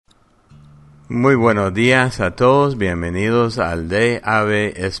Muy buenos días a todos, bienvenidos al DAB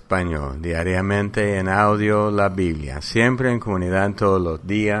Español, diariamente en audio la Biblia, siempre en comunidad todos los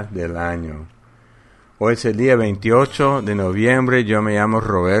días del año. Hoy es el día 28 de noviembre, yo me llamo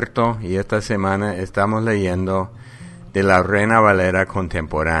Roberto y esta semana estamos leyendo de la Reina Valera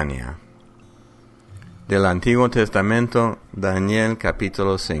contemporánea. Del Antiguo Testamento, Daniel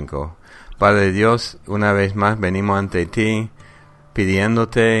capítulo 5. Padre Dios, una vez más venimos ante ti,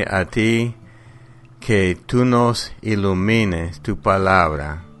 pidiéndote a ti que tú nos ilumines tu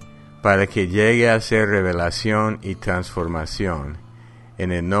palabra para que llegue a ser revelación y transformación.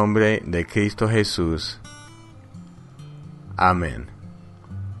 En el nombre de Cristo Jesús. Amén.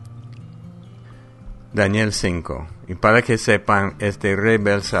 Daniel 5. Y para que sepan, este rey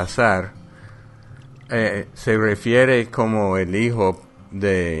Belsasar se refiere como el hijo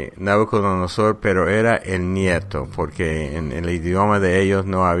de Nabucodonosor, pero era el nieto, porque en el idioma de ellos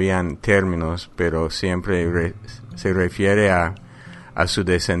no habían términos, pero siempre se refiere a su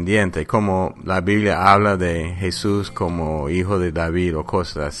descendiente, como la Biblia habla de Jesús como hijo de David o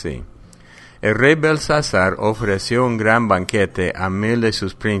cosas así. El rey Belsasar ofreció un gran banquete a 1000 de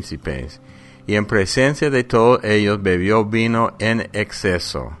sus príncipes, y en presencia de todos ellos bebió vino en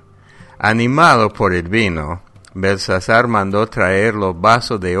exceso. Animado por el vino, Belsasar mandó traer los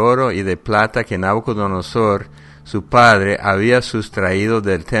vasos de oro y de plata que Nabucodonosor, su padre, había sustraído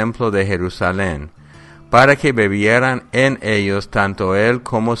del templo de Jerusalén, para que bebieran en ellos tanto él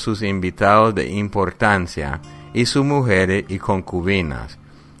como sus invitados de importancia, y sus mujeres y concubinas.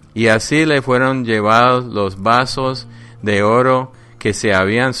 Y así le fueron llevados los vasos de oro que se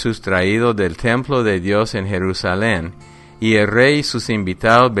habían sustraído del templo de Dios en Jerusalén, y el rey y sus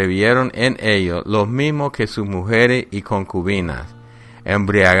invitados bebieron en ellos, los mismos que sus mujeres y concubinas.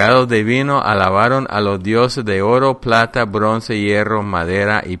 Embriagados de vino, alabaron a los dioses de oro, plata, bronce, hierro,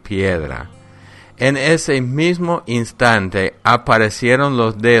 madera y piedra. En ese mismo instante aparecieron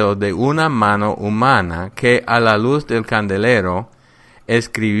los dedos de una mano humana que, a la luz del candelero,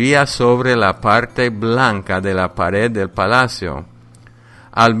 escribía sobre la parte blanca de la pared del palacio.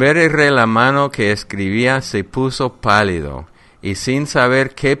 Al ver el rey la mano que escribía, se puso pálido, y sin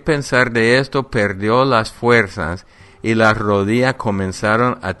saber qué pensar de esto, perdió las fuerzas, y las rodillas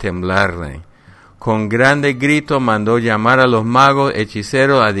comenzaron a temblarle. Con grande grito mandó llamar a los magos,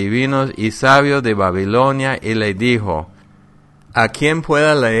 hechiceros, adivinos y sabios de Babilonia, y le dijo: «A quien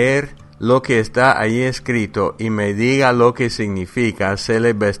pueda leer lo que está allí escrito, y me diga lo que significa, se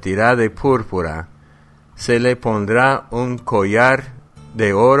le vestirá de púrpura, se le pondrá un collar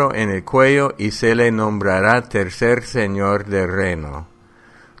de oro en el cuello, y se le nombrará tercer señor del reino».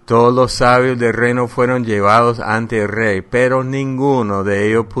 Todos los sabios del reino fueron llevados ante el rey, pero ninguno de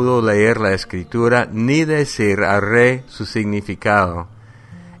ellos pudo leer la escritura ni decir al rey su significado.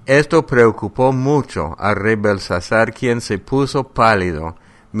 Esto preocupó mucho al rey Belsasar, quien se puso pálido,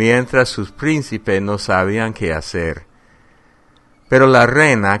 mientras sus príncipes no sabían qué hacer. Pero la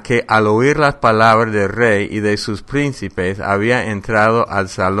reina, que al oír las palabras del rey y de sus príncipes había entrado al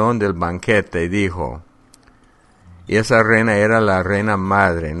salón del banquete, dijo, y esa reina era la reina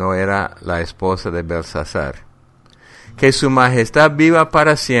madre, no era la esposa de Belsasar: «Que su majestad viva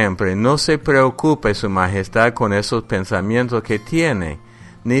para siempre, no se preocupe su majestad con esos pensamientos que tiene,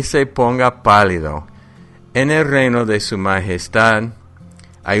 ni se ponga pálido. En el reino de su majestad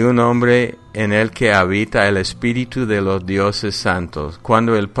hay un hombre en el que habita el espíritu de los dioses santos.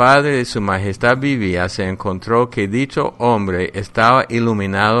 Cuando el padre de su majestad vivía, se encontró que dicho hombre estaba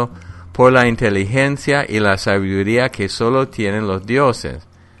iluminado por la inteligencia y la sabiduría que solo tienen los dioses.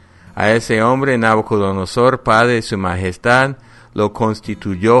 A ese hombre Nabucodonosor, padre de su majestad, lo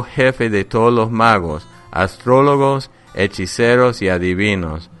constituyó jefe de todos los magos, astrólogos, hechiceros y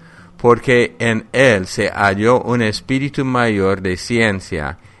adivinos, porque en él se halló un espíritu mayor de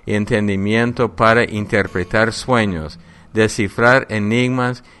ciencia y entendimiento para interpretar sueños, descifrar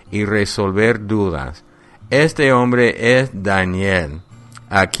enigmas y resolver dudas. Este hombre es Daniel,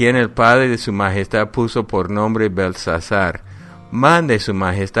 a quien el padre de su majestad puso por nombre Belsasar. Mande su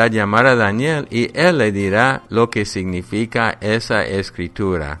majestad llamar a Daniel, y él le dirá lo que significa esa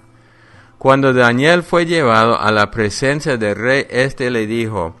escritura». Cuando Daniel fue llevado a la presencia del rey, éste le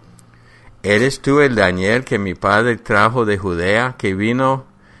dijo: «¿Eres tú el Daniel que mi padre trajo de Judea, que vino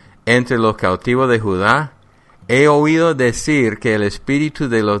entre los cautivos de Judá? He oído decir que el espíritu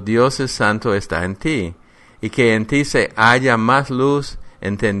de los dioses santos está en ti, y que en ti se halla más luz,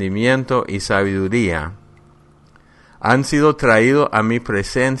 entendimiento y sabiduría. Han sido traídos a mi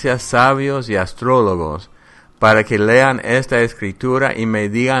presencia sabios y astrólogos, para que lean esta escritura y me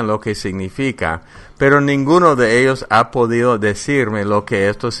digan lo que significa, pero ninguno de ellos ha podido decirme lo que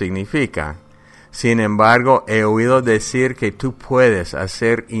esto significa. Sin embargo, he oído decir que tú puedes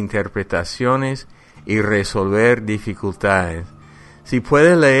hacer interpretaciones y resolver dificultades. Si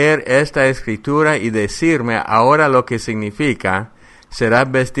puedes leer esta escritura y decirme ahora lo que significa, serás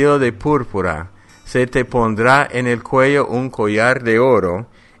vestido de púrpura, se te pondrá en el cuello un collar de oro,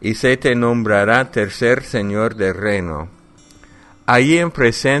 y se te nombrará tercer señor del reino. Allí en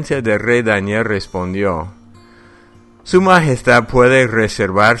presencia del rey Daniel respondió: Su Majestad puede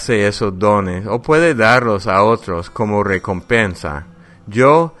reservarse esos dones o puede darlos a otros como recompensa.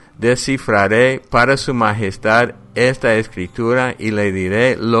 Yo descifraré para Su Majestad esta escritura y le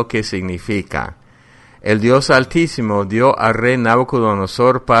diré lo que significa. El Dios Altísimo dio al rey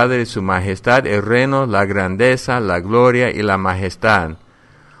Nabucodonosor, padre de Su Majestad, el reino, la grandeza, la gloria y la majestad.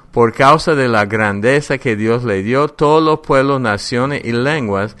 Por causa de la grandeza que Dios le dio, todos los pueblos, naciones y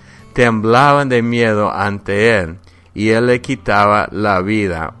lenguas temblaban de miedo ante él, y él le quitaba la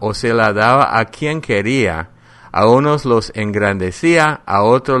vida, o se la daba a quien quería. A unos los engrandecía, a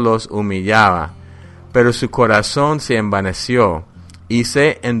otros los humillaba. Pero su corazón se envaneció, y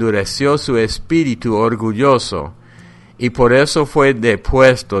se endureció su espíritu orgulloso, y por eso fue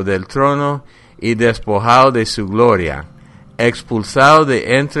depuesto del trono y despojado de su gloria. Expulsado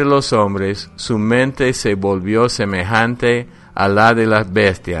de entre los hombres, su mente se volvió semejante a la de las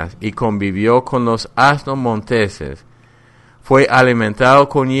bestias, y convivió con los asnos monteses. Fue alimentado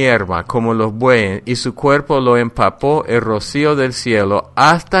con hierba como los bueyes, y su cuerpo lo empapó el rocío del cielo,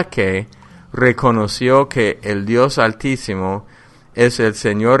 hasta que reconoció que el Dios Altísimo es el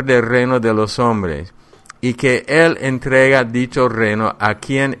Señor del reino de los hombres, y que Él entrega dicho reino a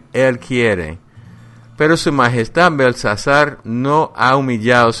quien Él quiere. Pero Su Majestad Belsasar no ha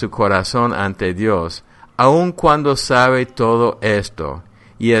humillado su corazón ante Dios, aun cuando sabe todo esto,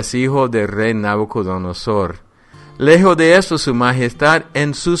 y es hijo del rey Nabucodonosor. Lejos de esto, Su Majestad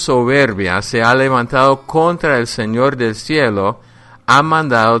en su soberbia se ha levantado contra el Señor del cielo, ha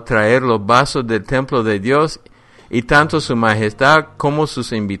mandado traer los vasos del templo de Dios, y tanto Su Majestad como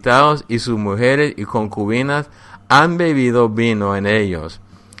sus invitados y sus mujeres y concubinas han bebido vino en ellos.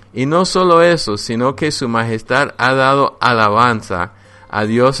 Y no solo eso, sino que Su Majestad ha dado alabanza a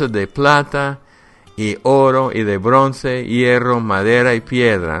dioses de plata y oro y de bronce, hierro, madera y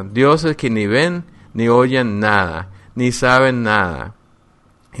piedra, dioses que ni ven ni oyen nada, ni saben nada.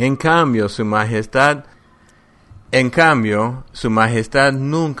 En cambio, Su Majestad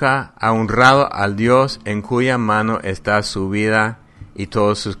nunca ha honrado al Dios en cuya mano está su vida y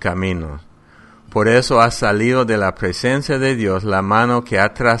todos sus caminos. Por eso ha salido de la presencia de Dios la mano que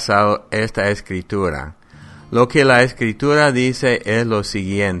ha trazado esta escritura. Lo que la escritura dice es lo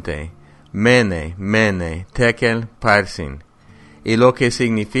siguiente: Mene, Mene, Tekel, Parsin. Y lo que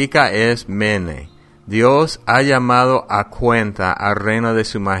significa es Mene. Dios ha llamado a cuenta al reino de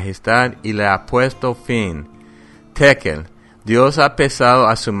Su Majestad y le ha puesto fin. Tekel, Dios ha pesado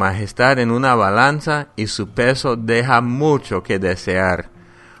a Su Majestad en una balanza y su peso deja mucho que desear.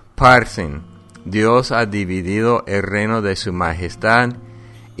 Parsin, Dios ha dividido el reino de Su Majestad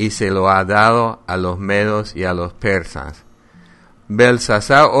y se lo ha dado a los medos y a los persas.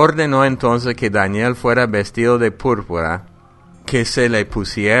 Belsasar ordenó entonces que Daniel fuera vestido de púrpura, que se le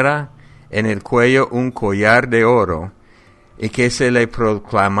pusiera en el cuello un collar de oro, y que se le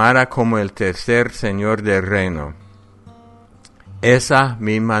proclamara como el tercer señor del reino. Esa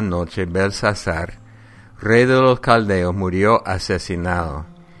misma noche Belsasar, rey de los caldeos, murió asesinado,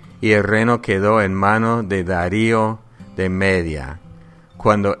 y el reino quedó en manos de Darío de Media,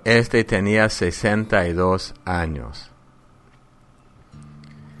 cuando éste tenía 62 años.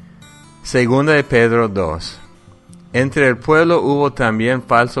 Segunda de Pedro 2. Entre el pueblo hubo también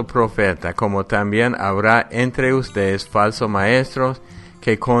falso profeta, como también habrá entre ustedes falsos maestros,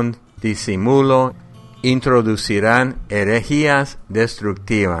 que con disimulo introducirán herejías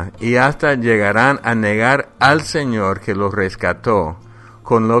destructivas, y hasta llegarán a negar al Señor que los rescató,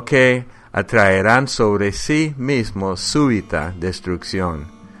 con lo que atraerán sobre sí mismos súbita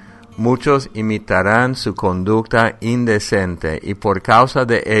destrucción. Muchos imitarán su conducta indecente, y por causa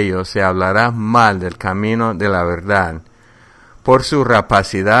de ello se hablará mal del camino de la verdad. Por su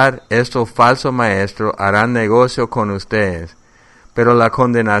rapacidad, estos falsos maestros harán negocio con ustedes, pero la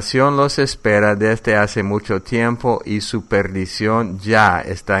condenación los espera desde hace mucho tiempo, y su perdición ya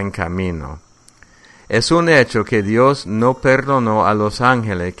está en camino. Es un hecho que Dios no perdonó a los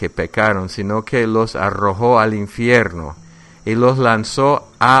ángeles que pecaron, sino que los arrojó al infierno y los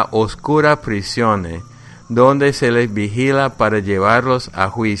lanzó a oscuras prisiones, donde se les vigila para llevarlos a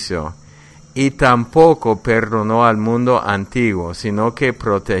juicio. Y tampoco perdonó al mundo antiguo, sino que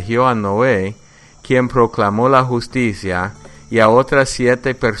protegió a Noé, quien proclamó la justicia, y a otras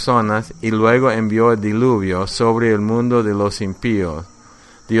 7 personas, y luego envió el diluvio sobre el mundo de los impíos.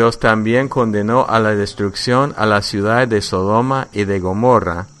 Dios también condenó a la destrucción a la ciudad de Sodoma y de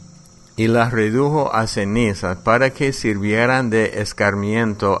Gomorra, y las redujo a cenizas para que sirvieran de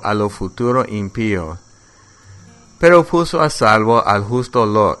escarmiento a lo futuro impío. Pero puso a salvo al justo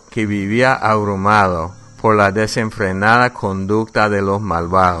Lot, que vivía abrumado por la desenfrenada conducta de los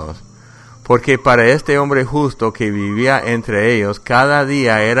malvados. Porque para este hombre justo que vivía entre ellos, cada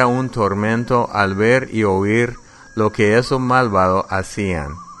día era un tormento al ver y oír lo que esos malvados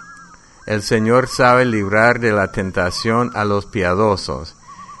hacían. El Señor sabe librar de la tentación a los piadosos,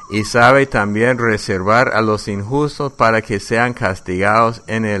 y sabe también reservar a los injustos para que sean castigados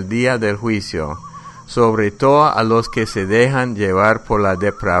en el día del juicio, sobre todo a los que se dejan llevar por la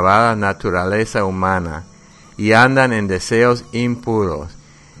depravada naturaleza humana, y andan en deseos impuros,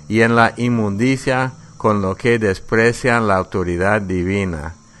 y en la inmundicia con lo que desprecian la autoridad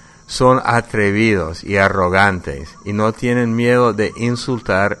divina. Son atrevidos y arrogantes, y no tienen miedo de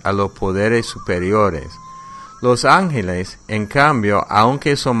insultar a los poderes superiores. Los ángeles, en cambio,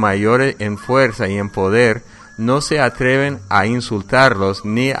 aunque son mayores en fuerza y en poder, no se atreven a insultarlos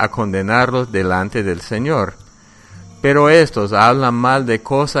ni a condenarlos delante del Señor. Pero estos hablan mal de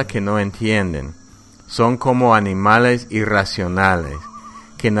cosas que no entienden. Son como animales irracionales,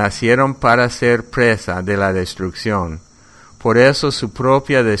 que nacieron para ser presa de la destrucción. Por eso su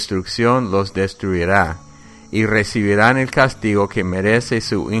propia destrucción los destruirá, y recibirán el castigo que merece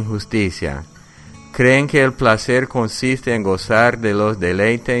su injusticia. Creen que el placer consiste en gozar de los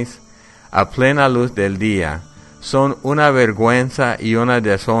deleites a plena luz del día. Son una vergüenza y una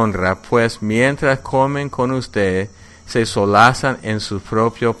deshonra, pues mientras comen con ustedes, se solazan en sus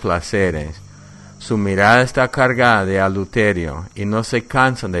propios placeres. Su mirada está cargada de adulterio, y no se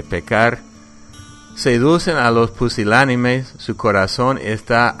cansan de pecar. Seducen a los pusilánimes, su corazón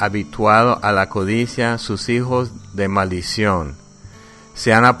está habituado a la codicia, sus hijos de maldición.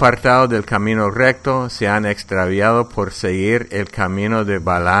 Se han apartado del camino recto, se han extraviado por seguir el camino de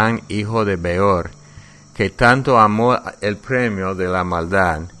Balaam, hijo de Beor, que tanto amó el premio de la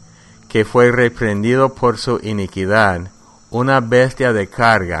maldad, que fue reprendido por su iniquidad, una bestia de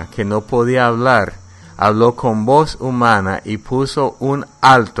carga que no podía hablar, habló con voz humana y puso un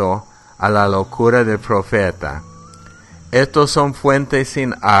alto a la locura del profeta. Estos son fuentes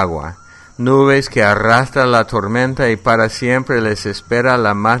sin agua, nubes que arrastran la tormenta y para siempre les espera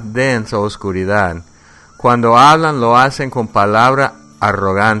la más densa oscuridad. Cuando hablan lo hacen con palabras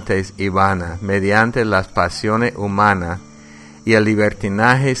arrogantes y vanas, mediante las pasiones humanas, y el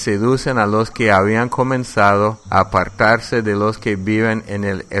libertinaje seducen a los que habían comenzado a apartarse de los que viven en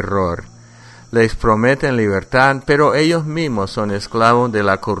el error. Les prometen libertad, pero ellos mismos son esclavos de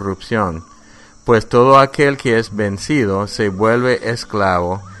la corrupción, pues todo aquel que es vencido se vuelve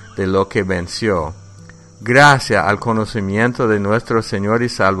esclavo de lo que venció. Gracias al conocimiento de nuestro Señor y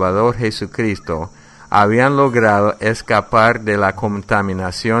Salvador Jesucristo, habían logrado escapar de las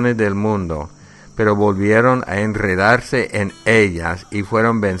contaminaciones del mundo, pero volvieron a enredarse en ellas y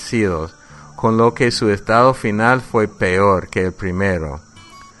fueron vencidos, con lo que su estado final fue peor que el primero.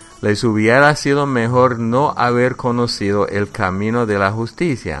 Les hubiera sido mejor no haber conocido el camino de la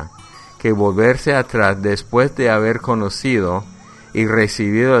justicia, que volverse atrás después de haber conocido y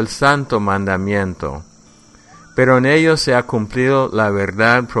recibido el santo mandamiento. Pero en ellos se ha cumplido la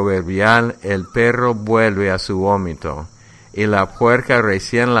verdad proverbial: el perro vuelve a su vómito, y la puerca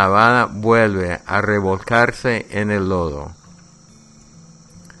recién lavada vuelve a revolcarse en el lodo.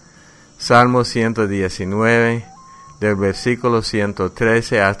 Salmo 119, del versículo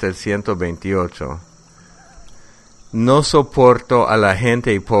 113 hasta el 128. No soporto a la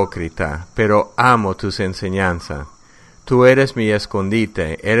gente hipócrita, pero amo tus enseñanzas. Tú eres mi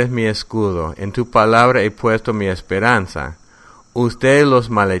escondite, eres mi escudo, en tu palabra he puesto mi esperanza. Ustedes los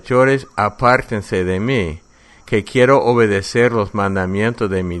malhechores, apártense de mí, que quiero obedecer los mandamientos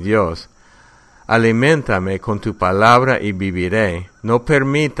de mi Dios. Aliméntame con tu palabra y viviré. No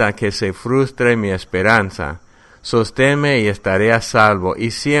permita que se frustre mi esperanza. Sosténme y estaré a salvo,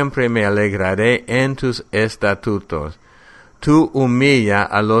 y siempre me alegraré en tus estatutos. Tú humilla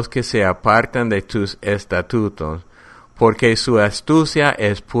a los que se apartan de tus estatutos, porque su astucia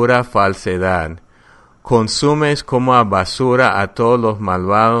es pura falsedad. Consumes como a basura a todos los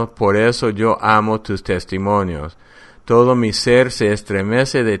malvados, por eso yo amo tus testimonios. Todo mi ser se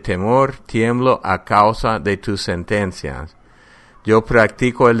estremece de temor, tiemblo a causa de tus sentencias. Yo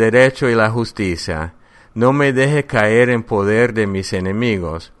practico el derecho y la justicia. No me deje caer en poder de mis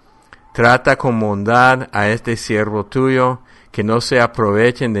enemigos. Trata con bondad a este siervo tuyo, que no se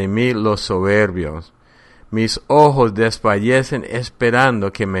aprovechen de mí los soberbios. Mis ojos desfallecen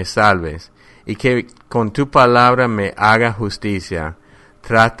esperando que me salves, y que con tu palabra me haga justicia.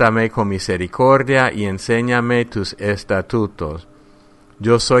 Trátame con misericordia y enséñame tus estatutos.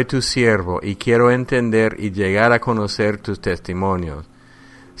 Yo soy tu siervo y quiero entender y llegar a conocer tus testimonios.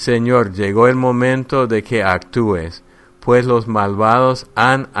 Señor, llegó el momento de que actúes, pues los malvados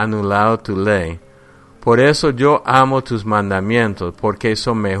han anulado tu ley. Por eso yo amo tus mandamientos, porque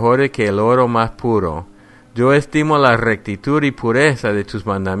son mejores que el oro más puro. Yo estimo la rectitud y pureza de tus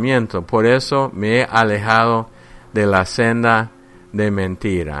mandamientos, por eso me he alejado de la senda de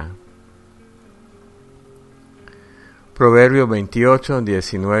mentira. Proverbio 28,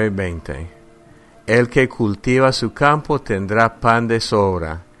 19 y 20. El que cultiva su campo tendrá pan de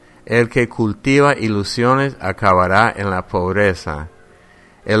sobra. El que cultiva ilusiones acabará en la pobreza.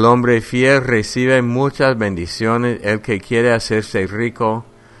 El hombre fiel recibe muchas bendiciones. El que quiere hacerse rico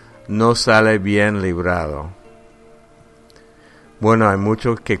no sale bien librado. Bueno, hay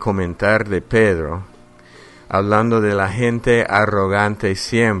mucho que comentar de Pedro, hablando de la gente arrogante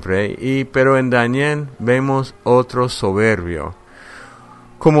siempre, pero en Daniel vemos otro soberbio.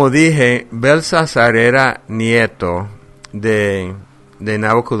 Como dije, Belsasar era nieto de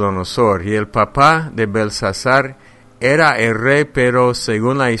Nabucodonosor, y el papá de Belsasar era el rey, pero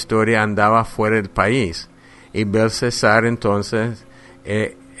según la historia andaba fuera del país. Y Belsasar entonces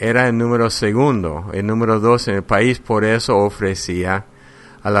era el número segundo, el número 2 en el país, por eso ofrecía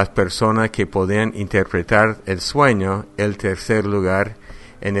a las personas que podían interpretar el sueño el tercer lugar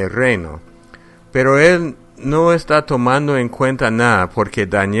en el reino. Pero él no está tomando en cuenta nada, porque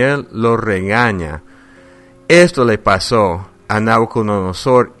Daniel lo regaña. Esto le pasó a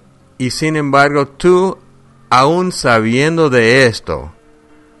Nabucodonosor, y sin embargo tú, aún sabiendo de esto,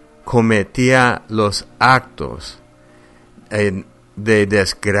 cometía los actos de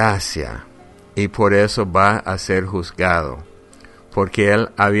desgracia, y por eso va a ser juzgado. Porque él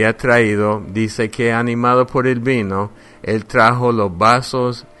había traído, dice que animado por el vino, él trajo los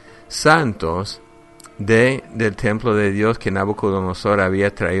vasos santos del templo de Dios que Nabucodonosor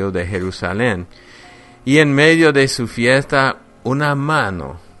había traído de Jerusalén. Y en medio de su fiesta, una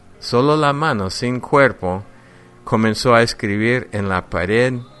mano, solo la mano, sin cuerpo, comenzó a escribir en la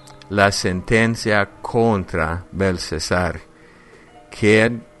pared la sentencia contra Belsasar, que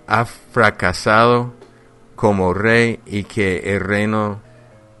él ha fracasado como rey y que el reino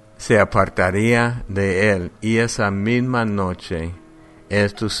se apartaría de él. Y esa misma noche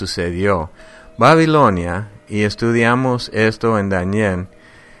esto sucedió. Babilonia, y estudiamos esto en Daniel,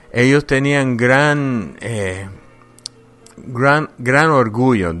 ellos tenían gran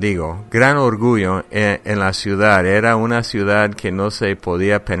orgullo en la ciudad. Era una ciudad que no se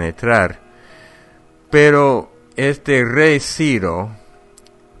podía penetrar. Pero este rey Ciro,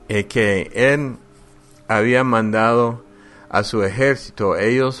 que él había mandado a su ejército,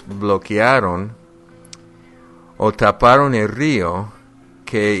 ellos bloquearon o taparon el río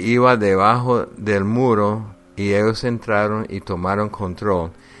que iba debajo del muro, y ellos entraron y tomaron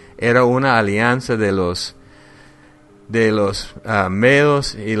control. Era una alianza de los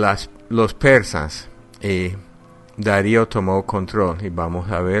medos y los persas, y Darío tomó control. Y vamos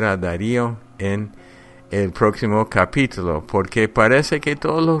a ver a Darío en el próximo capítulo, porque parece que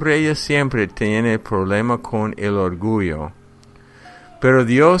todos los reyes siempre tienen el problema con el orgullo. Pero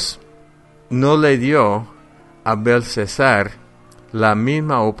Dios no le dio a Belsasar la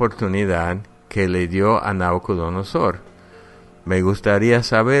misma oportunidad que le dio a Nabucodonosor. Me gustaría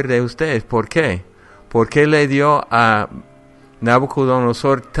saber de ustedes por qué. ¿Por qué le dio a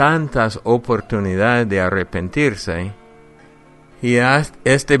Nabucodonosor tantas oportunidades de arrepentirse? Y a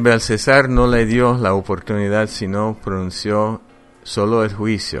este Belsasar no le dio la oportunidad, sino pronunció solo el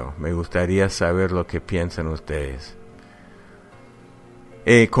juicio. Me gustaría saber lo que piensan ustedes.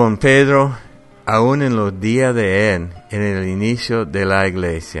 Con Pedro, aún en los días de él, en el inicio de la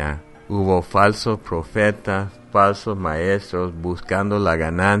iglesia, hubo falsos profetas, falsos maestros, buscando la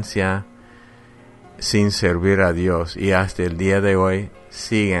ganancia sin servir a Dios. Y hasta el día de hoy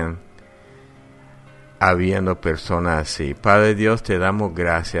siguen habiendo personas así. Padre Dios, te damos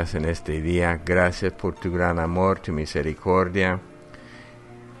gracias en este día. Gracias por tu gran amor, tu misericordia.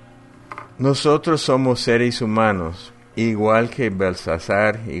 Nosotros somos seres humanos, igual que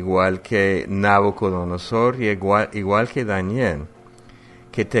Belsasar, igual que Nabucodonosor, y igual que Daniel.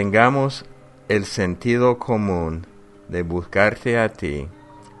 Que tengamos el sentido común de buscarte a ti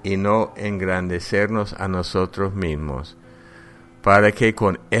y no engrandecernos a nosotros mismos, para que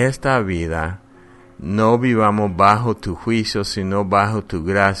con esta vida no vivamos bajo tu juicio, sino bajo tu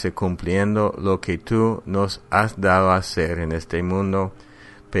gracia, cumpliendo lo que tú nos has dado a hacer en este mundo.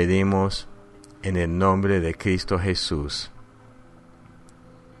 Pedimos en el nombre de Cristo Jesús.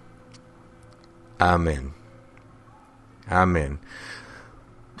 Amén. Amén.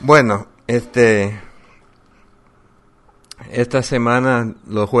 Bueno, esta semana,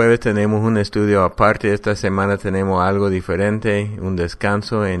 los jueves, tenemos un estudio aparte. Esta semana tenemos algo diferente, un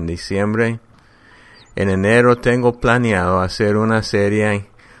descanso en diciembre. En enero tengo planeado hacer una serie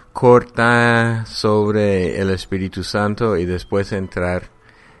corta sobre el Espíritu Santo y después entrar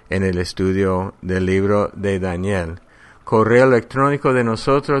en el estudio del libro de Daniel. Correo electrónico de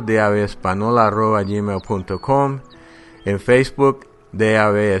nosotros, davespanol@gmail.com. En Facebook,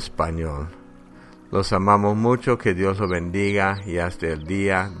 DAV Español. Los amamos mucho, que Dios los bendiga y hasta el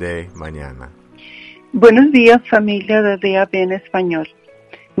día de mañana. Buenos días, familia de DAV en Español.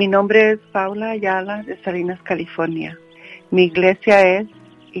 Mi nombre es Paula Ayala de Salinas, California. Mi iglesia es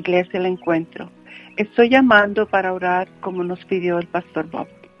Iglesia El Encuentro. Estoy llamando para orar como nos pidió el pastor Bob.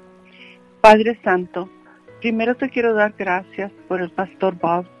 Padre Santo, primero te quiero dar gracias por el pastor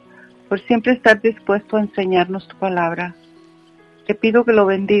Bob, por siempre estar dispuesto a enseñarnos tu palabra. Te pido que lo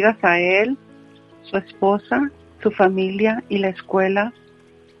bendigas a él, su esposa, su familia y la escuela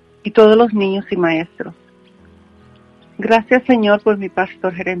y todos los niños y maestros. Gracias, Señor, por mi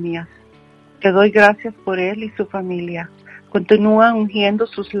pastor Jeremías. Te doy gracias por él y su familia. Continúa ungiendo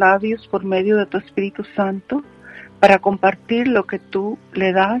sus labios por medio de tu Espíritu Santo para compartir lo que tú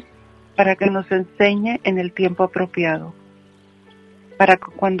le das, para que nos enseñe en el tiempo apropiado. Para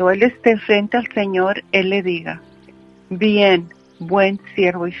que cuando él esté frente al Señor, él le diga: bien, buen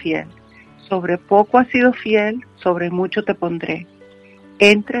siervo y fiel. Sobre poco has sido fiel, sobre mucho te pondré.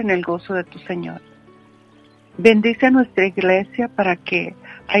 Entra en el gozo de tu Señor. Bendice a nuestra iglesia para que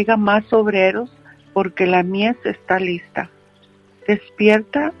haya más obreros, porque la mies está lista.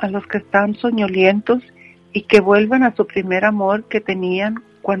 Despierta a los que están soñolientos y que vuelvan a su primer amor que tenían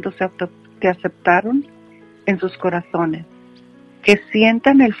cuando te aceptaron en sus corazones. Que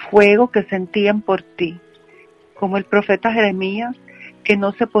sientan el fuego que sentían por ti, como el profeta Jeremías, que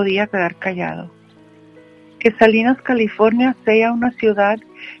no se podía quedar callado. Que Salinas, California sea una ciudad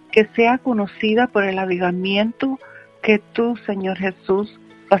que sea conocida por el avivamiento que tú, Señor Jesús,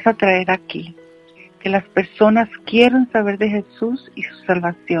 vas a traer aquí. Que las personas quieran saber de Jesús y su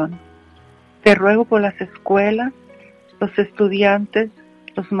salvación. Te ruego por las escuelas, los estudiantes,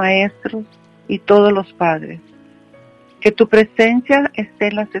 los maestros y todos los padres. Que tu presencia esté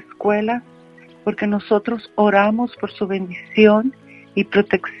en las escuelas, porque nosotros oramos por su bendición y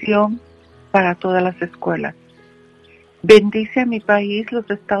protección para todas las escuelas. Bendice a mi país, los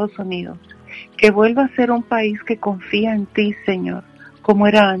Estados Unidos, que vuelva a ser un país que confía en ti, Señor, como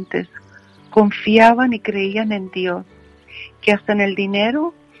era antes. Confiaban y creían en Dios, que hasta en el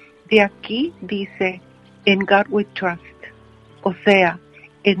dinero de aquí dice, "In God we trust", o sea,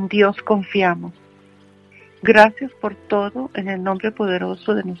 en Dios confiamos. Gracias por todo, en el nombre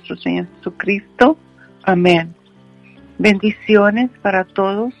poderoso de nuestro Señor Jesucristo. Amén. Bendiciones para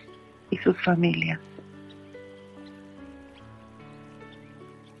todos y sus familias.